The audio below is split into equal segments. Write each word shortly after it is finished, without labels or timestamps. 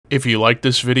If you like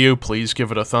this video, please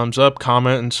give it a thumbs up,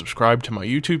 comment, and subscribe to my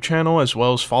YouTube channel, as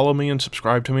well as follow me and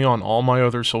subscribe to me on all my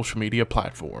other social media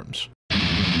platforms.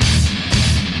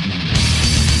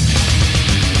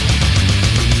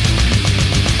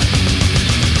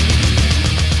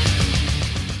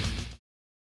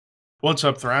 What's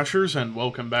up, Thrashers, and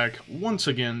welcome back once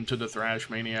again to the Thrash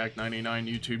Maniac 99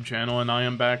 YouTube channel, and I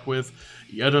am back with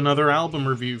yet another album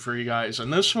review for you guys.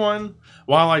 And this one,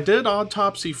 while I did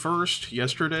Autopsy first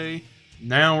yesterday,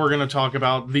 now we're going to talk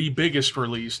about the biggest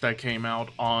release that came out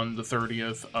on the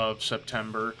 30th of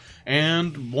September,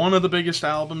 and one of the biggest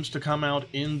albums to come out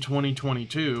in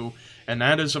 2022, and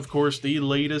that is, of course, the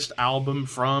latest album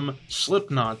from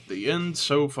Slipknot, The End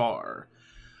So Far.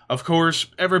 Of course,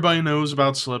 everybody knows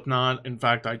about Slipknot. In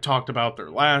fact, I talked about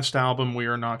their last album, We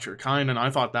Are Not Your Kind, and I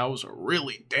thought that was a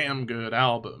really damn good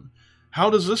album. How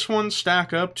does this one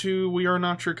stack up to We Are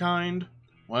Not Your Kind?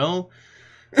 Well,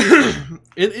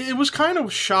 it was kind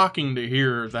of shocking to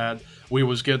hear that we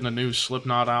was getting a new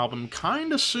Slipknot album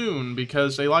kind of soon,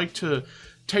 because they like to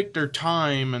take their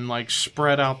time and like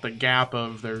spread out the gap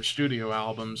of their studio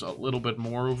albums a little bit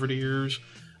more over the years.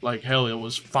 Like, hell, it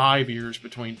was 5 years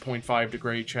between .5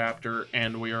 Degree Chapter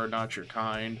and We Are Not Your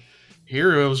Kind.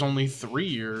 Here, it was only 3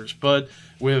 years, but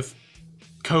with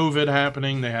COVID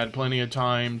happening, they had plenty of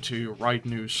time to write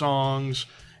new songs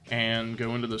and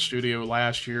go into the studio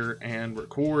last year and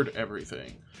record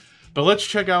everything. But let's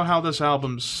check out how this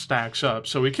album stacks up.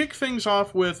 So we kick things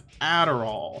off with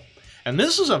Adderall. And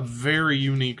this is a very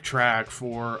unique track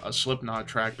for a Slipknot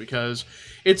track because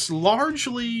it's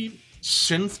largely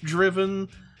synth-driven,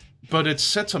 but it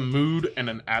sets a mood and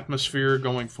an atmosphere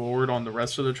going forward on the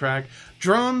rest of the track.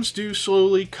 Drums do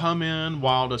slowly come in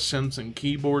while the synths and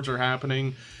keyboards are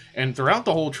happening, and throughout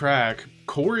the whole track,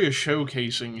 Corey is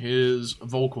showcasing his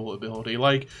vocal ability.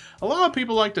 Like, a lot of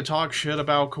people like to talk shit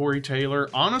about Corey Taylor.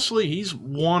 Honestly, he's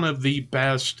one of the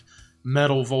best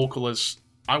metal vocalists,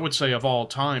 I would say, of all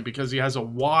time, because he has a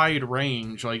wide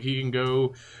range. Like, he can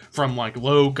go from, like,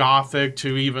 low gothic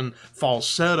to even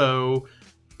falsetto,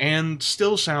 and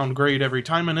still sound great every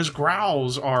time, and his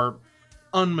growls are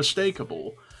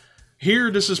unmistakable. Here,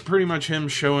 this is pretty much him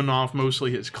showing off mostly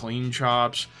his clean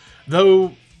chops,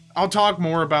 though I'll talk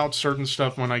more about certain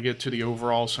stuff when I get to the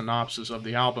overall synopsis of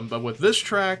the album. But with this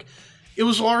track, it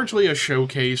was largely a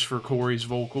showcase for Corey's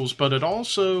vocals, but it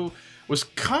also was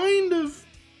kind of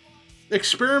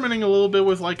experimenting a little bit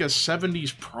with like a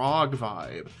 70s prog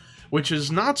vibe, which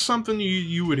is not something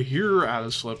you would hear out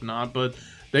of Slipknot, but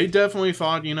they definitely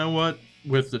thought, you know what,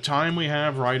 with the time we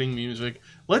have writing music,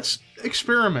 let's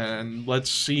experiment and let's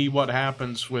see what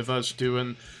happens with us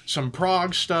doing some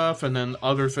prog stuff and then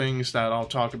other things that I'll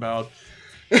talk about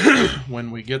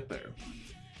when we get there.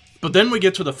 But then we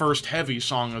get to the first heavy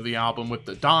song of the album with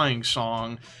the Dying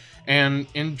song and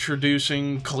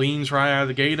introducing cleans right out of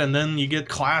the gate, and then you get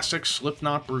classic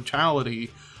Slipknot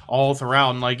brutality all throughout,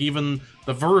 and like even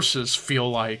the verses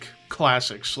feel like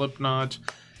classic Slipknot.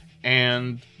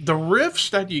 And the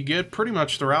riffs that you get pretty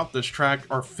much throughout this track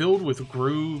are filled with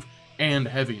groove and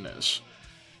heaviness.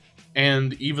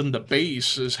 And even the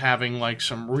bass is having like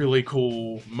some really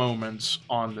cool moments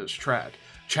on this track.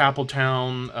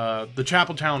 Chapeltown, the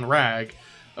Chapeltown Rag,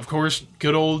 of course,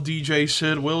 good old DJ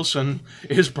Sid Wilson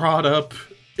is brought up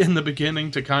in the beginning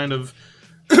to kind of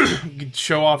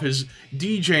show off his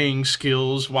DJing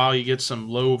skills while you get some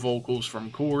low vocals from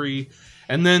Corey.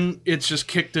 And then it's just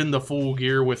kicked into full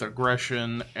gear with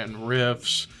aggression and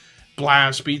riffs,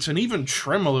 blast beats, and even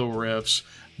tremolo riffs,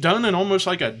 done in almost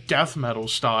like a death metal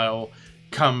style,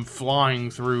 come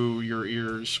flying through your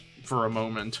ears for a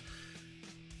moment.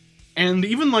 And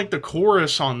even like the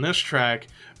chorus on this track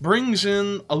brings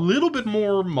in a little bit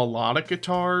more melodic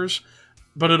guitars,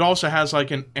 but it also has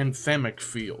like an anthemic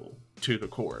feel to the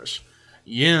chorus.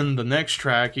 In the next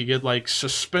track, you get like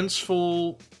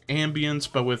suspenseful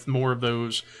ambience, but with more of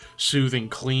those soothing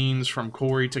cleans from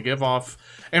Corey to give off,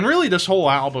 and really this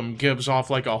whole album gives off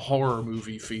like a horror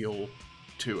movie feel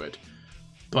to it.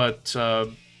 But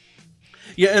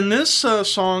yeah, and this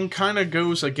song kind of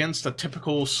goes against a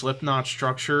typical Slipknot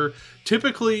structure.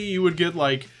 Typically you would get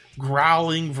like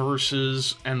growling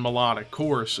verses and melodic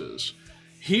choruses.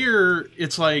 Here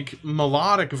it's like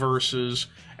melodic verses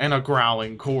and a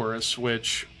growling chorus,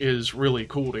 which is really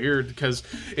cool to hear, because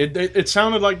it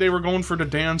sounded like they were going for the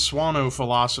Dan Swano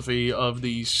philosophy of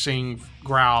the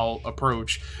sing-growl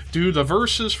approach. Do the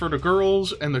verses for the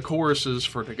girls and the choruses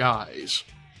for the guys,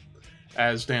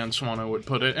 as Dan Swano would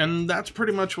put it, and that's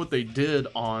pretty much what they did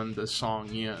on the song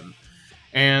Yin.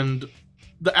 And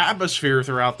the atmosphere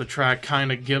throughout the track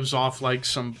kind of gives off like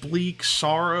some bleak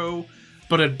sorrow,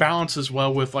 but it balances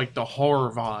well with like the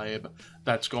horror vibe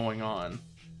that's going on.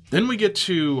 Then we get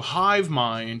to Hive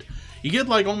Mind. You get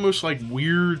like almost like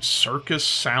weird circus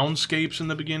soundscapes in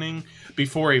the beginning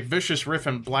before a vicious riff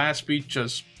and blast beat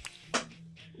just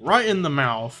right in the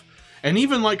mouth. And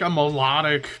even like a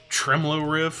melodic tremolo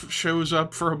riff shows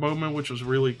up for a moment, which was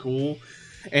really cool.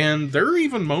 And there are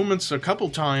even moments a couple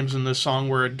times in this song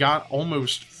where it got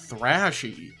almost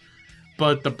thrashy.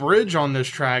 But the bridge on this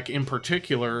track in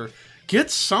particular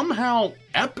gets somehow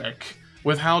epic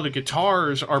with how the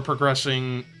guitars are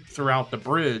progressing throughout the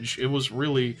bridge. It was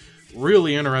really,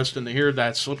 really interesting to hear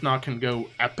that Slipknot can go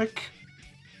epic.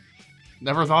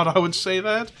 Never thought I would say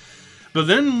that. But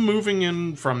then moving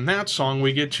in from that song,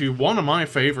 we get to one of my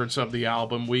favorites of the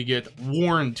album. We get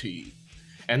Warranty.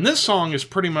 And this song is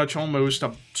pretty much almost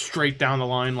a straight down the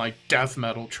line, like death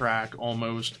metal track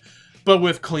almost, but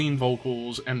with clean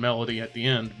vocals and melody at the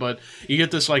end. But you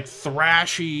get this like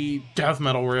thrashy death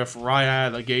metal riff right out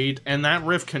of the gate, and that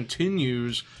riff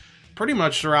continues pretty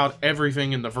much throughout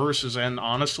everything in the verses, and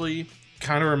honestly,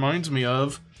 kind of reminds me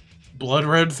of Blood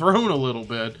Red Throne a little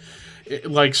bit.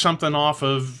 Like something off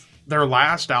of their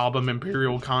last album,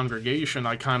 Imperial Congregation,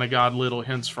 I kind of got little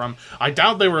hints from. I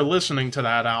doubt they were listening to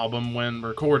that album when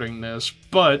recording this,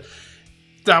 but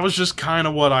that was just kind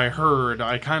of what I heard.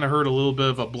 I kind of heard a little bit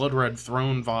of a Blood Red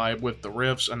Throne vibe with the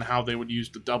riffs and how they would use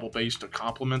the double bass to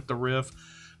complement the riff.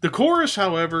 The chorus,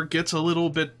 however, gets a little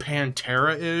bit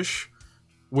Pantera-ish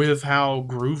with how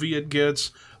groovy it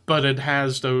gets, but it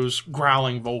has those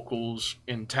growling vocals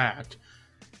intact.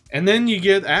 And then you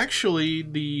get, actually,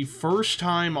 the first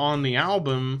time on the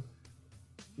album,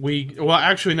 well,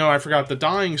 actually, no, I forgot. The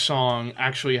Dying song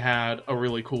actually had a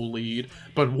really cool lead.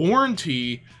 But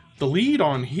Warranty, the lead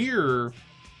on here,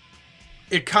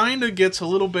 it kind of gets a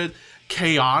little bit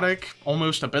chaotic,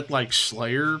 almost a bit like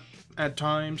Slayer at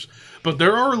times. But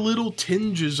there are little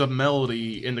tinges of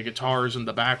melody in the guitars in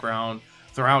the background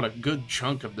throughout a good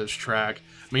chunk of this track.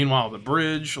 Meanwhile, the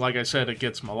bridge, like I said, it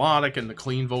gets melodic and the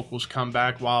clean vocals come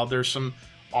back while there's some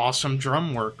awesome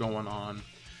drum work going on.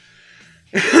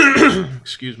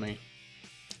 Excuse me.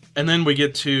 And then we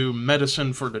get to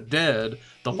Medicine for the Dead,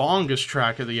 the longest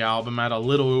track of the album at a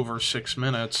little over 6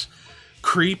 minutes.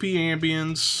 Creepy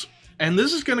ambience, and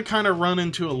this is going to kind of run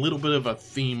into a little bit of a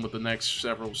theme with the next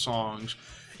several songs.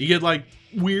 You get like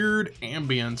weird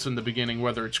ambience in the beginning,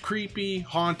 whether it's creepy,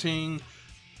 haunting,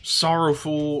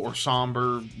 sorrowful, or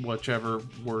somber, whichever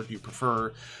word you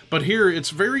prefer. But here,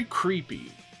 it's very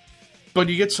creepy. But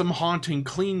you get some haunting,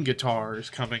 clean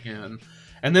guitars coming in.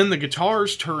 And then the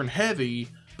guitars turn heavy,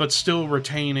 but still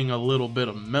retaining a little bit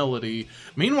of melody.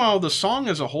 Meanwhile, the song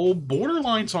as a whole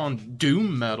borderlines on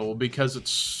doom metal because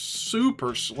it's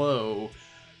super slow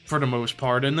for the most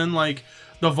part. And then, like,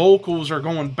 the vocals are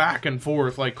going back and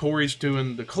forth. Like, Corey's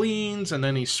doing the cleans, and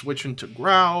then he's switching to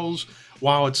growls,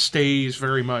 while it stays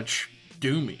very much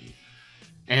doomy.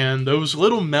 And those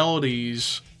little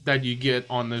melodies that you get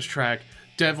on this track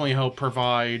definitely help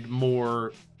provide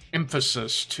more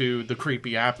emphasis to the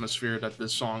creepy atmosphere that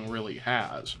this song really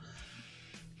has.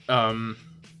 And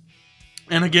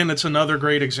again, it's another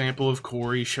great example of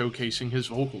Corey showcasing his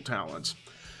vocal talents.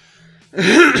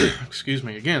 Excuse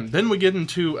me again. Then we get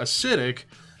into Acidic.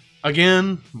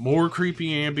 Again, more creepy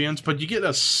ambience, but you get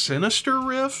a sinister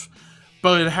riff,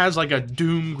 but it has like a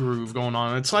doom groove going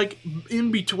on. It's like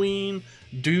in between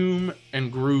doom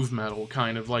and groove metal,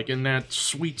 kind of like in that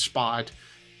sweet spot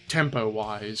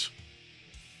tempo-wise.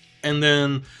 And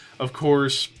then, of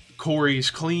course,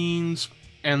 Corey's cleans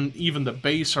and even the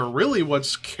bass are really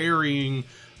what's carrying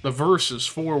the verses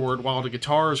forward, while the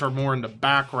guitars are more in the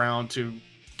background to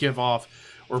give off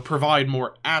or provide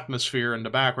more atmosphere in the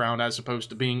background as opposed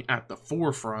to being at the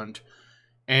forefront.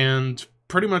 And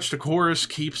pretty much the chorus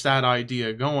keeps that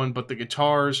idea going, but the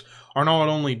guitars are not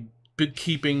only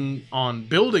keeping on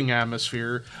building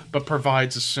atmosphere, but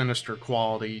provides a sinister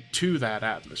quality to that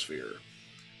atmosphere.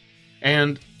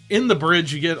 And in the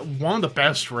bridge, you get one of the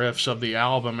best riffs of the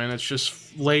album, and it's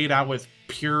just laid out with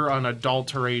pure,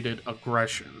 unadulterated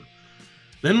aggression.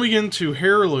 Then we get into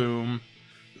Heirloom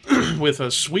with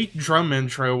a sweet drum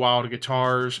intro, while the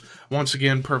guitars, once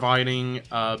again, providing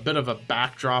a bit of a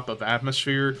backdrop of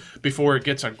atmosphere before it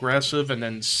gets aggressive, and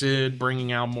then Sid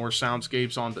bringing out more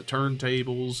soundscapes on the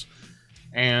turntables.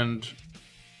 And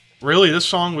really, this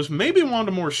song was maybe one of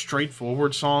the more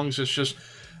straightforward songs. It's just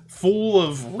full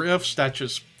of riffs that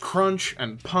just crunch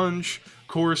and punch,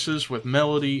 choruses with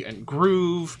melody and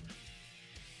groove,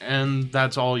 and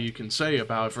that's all you can say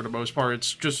about it for the most part.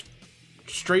 It's just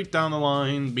straight down the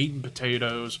line, meat and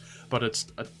potatoes, but it's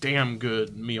a damn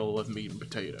good meal of meat and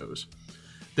potatoes.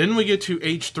 Then we get to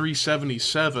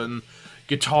H377.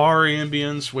 guitar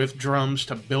ambience with drums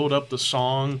to build up the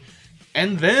song.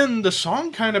 And then the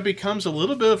song kind of becomes a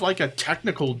little bit of like a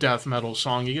technical death metal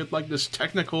song. You get like this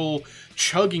technical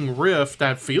chugging riff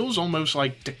that feels almost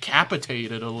like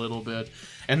decapitated a little bit.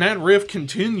 And that riff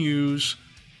continues,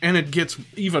 and it gets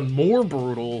even more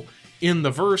brutal in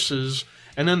the verses.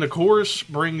 And then the chorus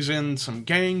brings in some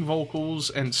gang vocals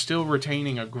and still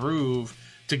retaining a groove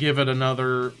to give it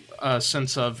another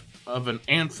sense of an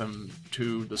anthem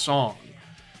to the song.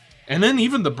 And then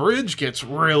even the bridge gets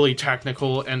really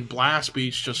technical, and blast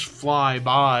beats just fly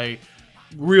by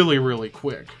really, really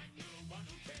quick.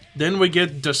 Then we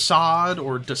get Desad,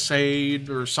 or Desade,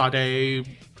 or Sade.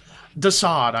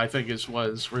 Desad, I think is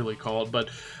what it's really called. But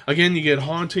again, you get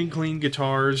haunting clean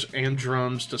guitars and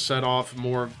drums to set off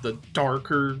more of the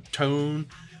darker tone.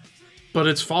 But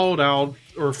it's followed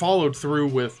through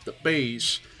with the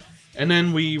bass. And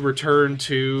then we return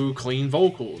to clean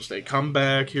vocals. They come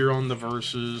back here on the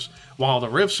verses, while the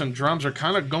riffs and drums are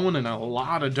kind of going in a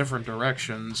lot of different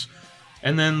directions.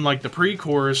 And then, like, the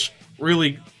pre-chorus,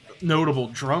 really notable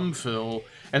drum fill.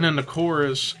 And then the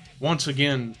chorus, once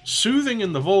again, soothing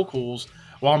in the vocals,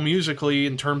 while musically,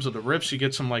 in terms of the riffs, you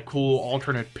get some, like, cool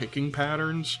alternate picking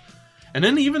patterns. And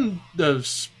then even the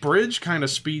bridge kind of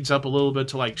speeds up a little bit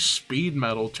to, like, speed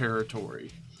metal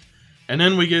territory. And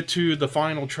then we get to the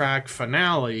final track,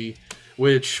 Finale,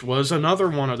 which was another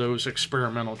one of those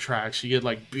experimental tracks. You get,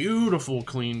 like, beautiful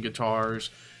clean guitars.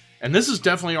 And this is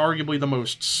definitely arguably the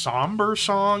most somber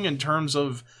song in terms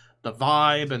of the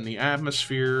vibe and the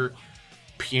atmosphere.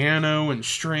 Piano and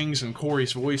strings and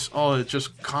Corey's voice, oh, it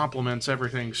just complements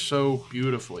everything so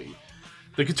beautifully.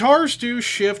 The guitars do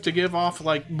shift to give off,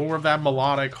 like, more of that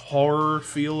melodic horror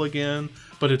feel again,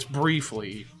 but it's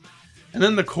briefly. And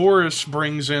then the chorus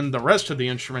brings in the rest of the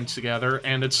instruments together,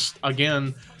 and it's,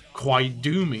 again, quite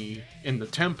doomy in the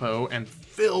tempo and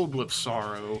filled with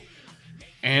sorrow.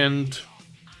 And,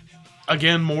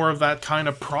 again, more of that kind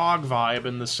of prog vibe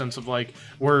in the sense of, like,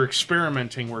 we're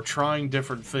experimenting, we're trying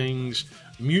different things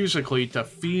musically to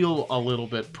feel a little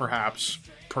bit, perhaps,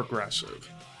 progressive.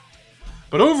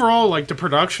 But overall, like, the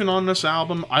production on this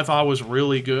album, I thought was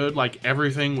really good. Like,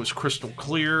 everything was crystal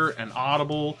clear and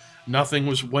audible. Nothing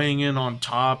was weighing in on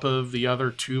top of the other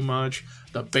too much.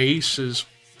 The bass is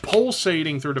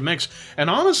pulsating through the mix. And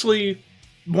honestly,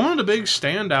 one of the big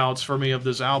standouts for me of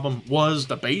this album was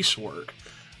the bass work.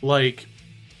 Like,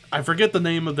 I forget the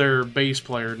name of their bass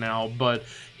player now, but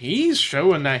he's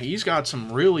showing that he's got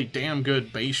some really damn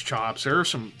good bass chops. There are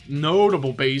some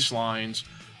notable bass lines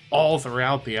all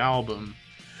throughout the album.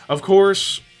 Of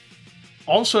course,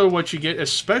 also what you get,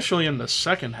 especially in the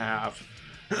second half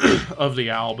of the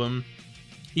album,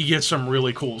 you get some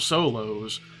really cool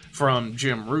solos from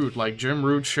Jim Root. Like, Jim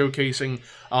Root showcasing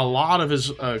a lot of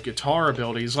his guitar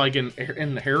abilities. Like, in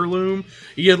the Heirloom,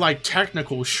 you get, like,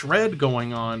 technical shred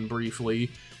going on briefly.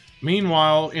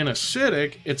 Meanwhile, in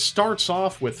Acidic, it starts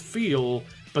off with feel,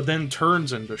 but then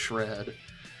turns into shred.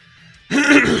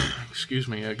 Excuse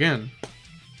me, again.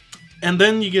 And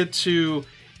then you get to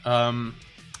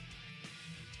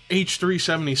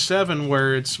H377,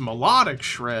 where it's melodic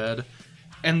shred,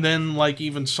 and then, like,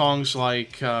 even songs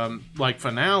like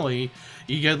Finale,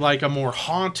 you get, like, a more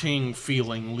haunting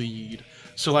feeling lead.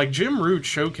 So, like, Jim Root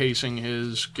showcasing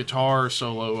his guitar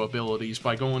solo abilities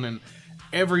by going in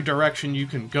every direction you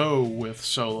can go with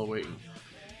soloing.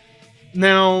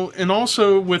 Now, and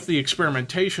also with the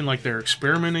experimentation, like, they're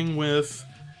experimenting with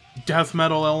death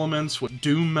metal elements, with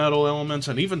doom metal elements,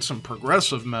 and even some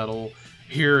progressive metal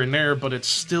here and there, but it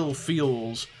still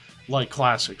feels like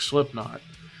classic Slipknot.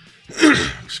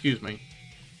 Excuse me.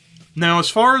 Now, as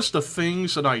far as the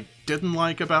things that I didn't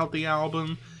like about the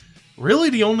album, really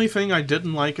the only thing I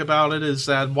didn't like about it is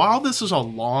that while this is a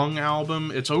long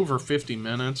album, it's over 50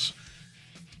 minutes,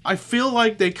 I feel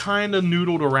like they kind of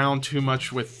noodled around too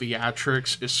much with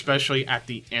theatrics, especially at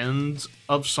the end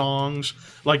of songs.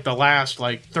 Like, the last,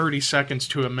 like, 30 seconds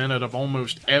to a minute of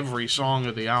almost every song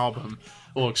of the album,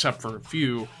 well, except for a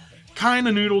few, kind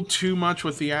of noodled too much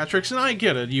with theatrics. And I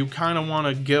get it, you kind of want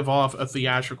to give off a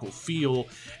theatrical feel,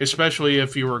 especially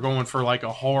if you were going for, like,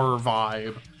 a horror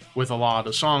vibe with a lot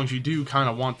of songs. You do kind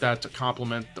of want that to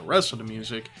complement the rest of the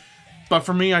music. But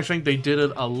for me, I think they did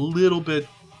it a little bit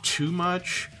too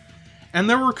much. And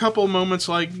there were a couple moments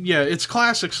like, yeah, it's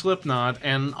classic Slipknot,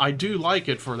 and I do like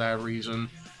it for that reason.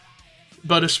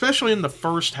 But especially in the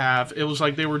first half, it was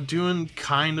like they were doing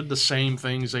kind of the same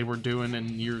things they were doing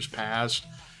in years past,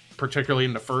 particularly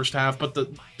in the first half. But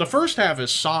the first half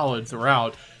is solid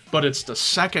throughout, but it's the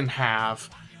second half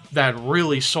that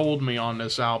really sold me on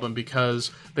this album,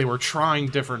 because they were trying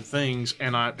different things,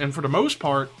 and for the most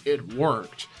part, it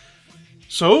worked.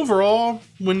 So overall,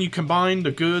 when you combine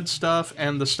the good stuff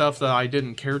and the stuff that I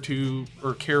didn't care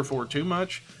for too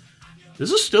much,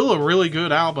 this is still a really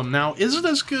good album. Now, is it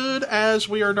as good as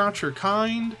We Are Not Your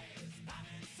Kind?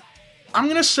 I'm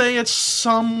going to say it's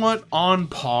somewhat on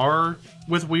par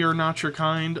with We Are Not Your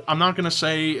Kind. I'm not going to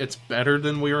say it's better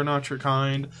than We Are Not Your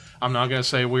Kind. I'm not going to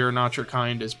say We Are Not Your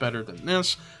Kind is better than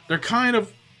this. They're kind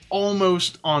of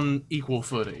almost on equal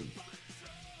footing.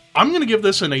 I'm going to give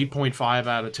this an 8.5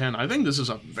 out of 10. I think this is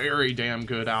a very damn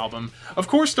good album. Of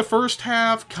course, the first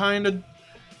half kind of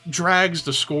drags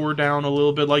the score down a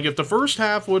little bit. Like, if the first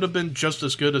half would have been just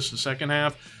as good as the second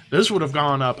half, this would have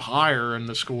gone up higher in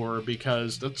the score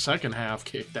because the second half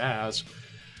kicked ass.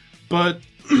 But,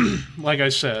 like I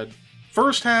said,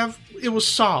 first half, it was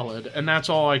solid, and that's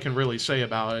all I can really say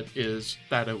about it, is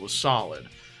that it was solid.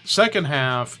 Second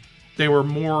half, they were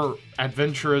more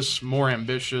adventurous, more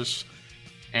ambitious,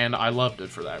 and I loved it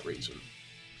for that reason.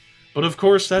 But of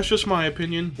course, that's just my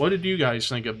opinion. What did you guys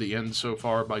think of the end so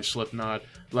far by Slipknot?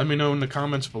 Let me know in the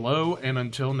comments below, and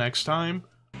until next time,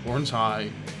 horns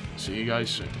high. See you guys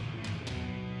soon.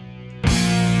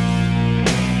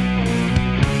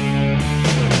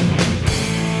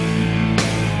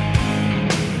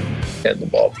 At the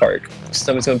ballpark,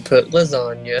 someone's gonna put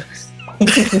lasagna.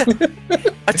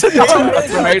 I took a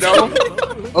tomato.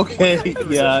 Okay,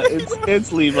 yeah,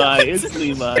 it's Levi. It's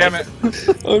Levi. Damn it!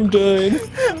 I'm done.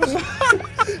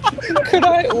 Could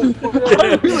I?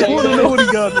 I really want to know what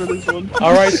he got for this one.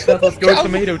 All right, Steph, let's go to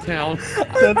Tomato Town.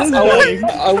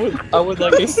 I would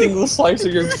like a single slice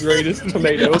of your greatest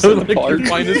tomatoes in the park. Your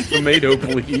finest tomato,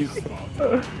 please.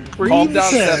 Calm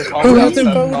down, Seth. Calm down,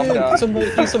 Seth. Calm down.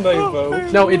 Somebody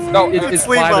vote. No, it's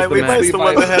Levi. Levi's Levi's the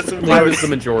one that has some Levi votes. is the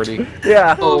majority.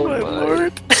 Yeah. Oh my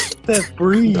lord. That's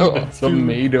breathe. Oh,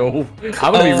 tomato. I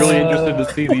would be really interested to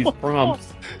see these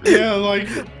prompts. Yeah, like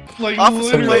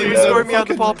Officer, literally. please escort me out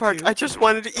the ballpark. I just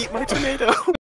wanted to eat my tomato.